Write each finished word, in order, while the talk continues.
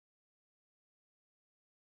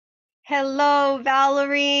Hello,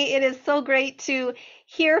 Valerie. It is so great to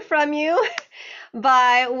hear from you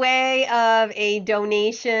by way of a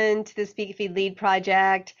donation to the Speak Feed Lead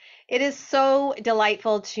project. It is so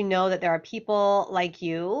delightful to know that there are people like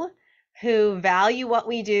you who value what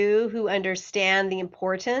we do, who understand the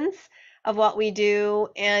importance of what we do,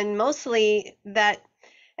 and mostly that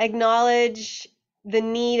acknowledge the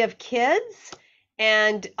need of kids.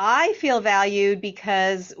 And I feel valued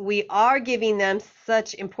because we are giving them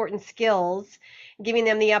such important skills, giving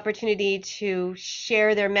them the opportunity to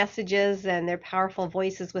share their messages and their powerful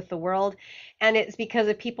voices with the world. And it's because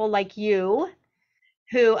of people like you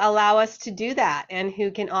who allow us to do that and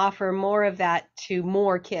who can offer more of that to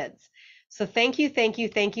more kids. So thank you, thank you,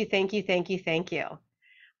 thank you, thank you, thank you, thank you.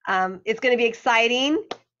 It's going to be exciting.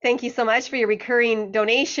 Thank you so much for your recurring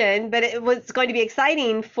donation, but it was going to be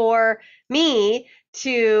exciting for me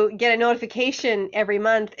to get a notification every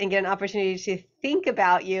month and get an opportunity to think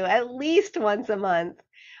about you at least once a month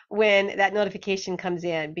when that notification comes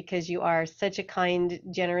in, because you are such a kind,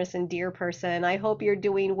 generous, and dear person. I hope you're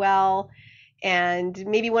doing well. And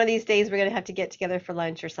maybe one of these days we're going to have to get together for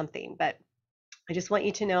lunch or something. But I just want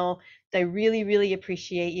you to know that I really, really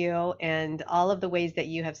appreciate you and all of the ways that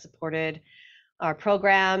you have supported our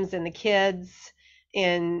programs and the kids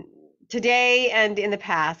in today and in the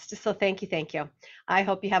past. So thank you, thank you. I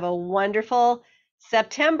hope you have a wonderful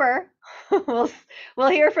September. we'll we'll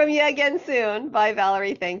hear from you again soon. Bye,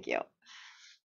 Valerie. Thank you.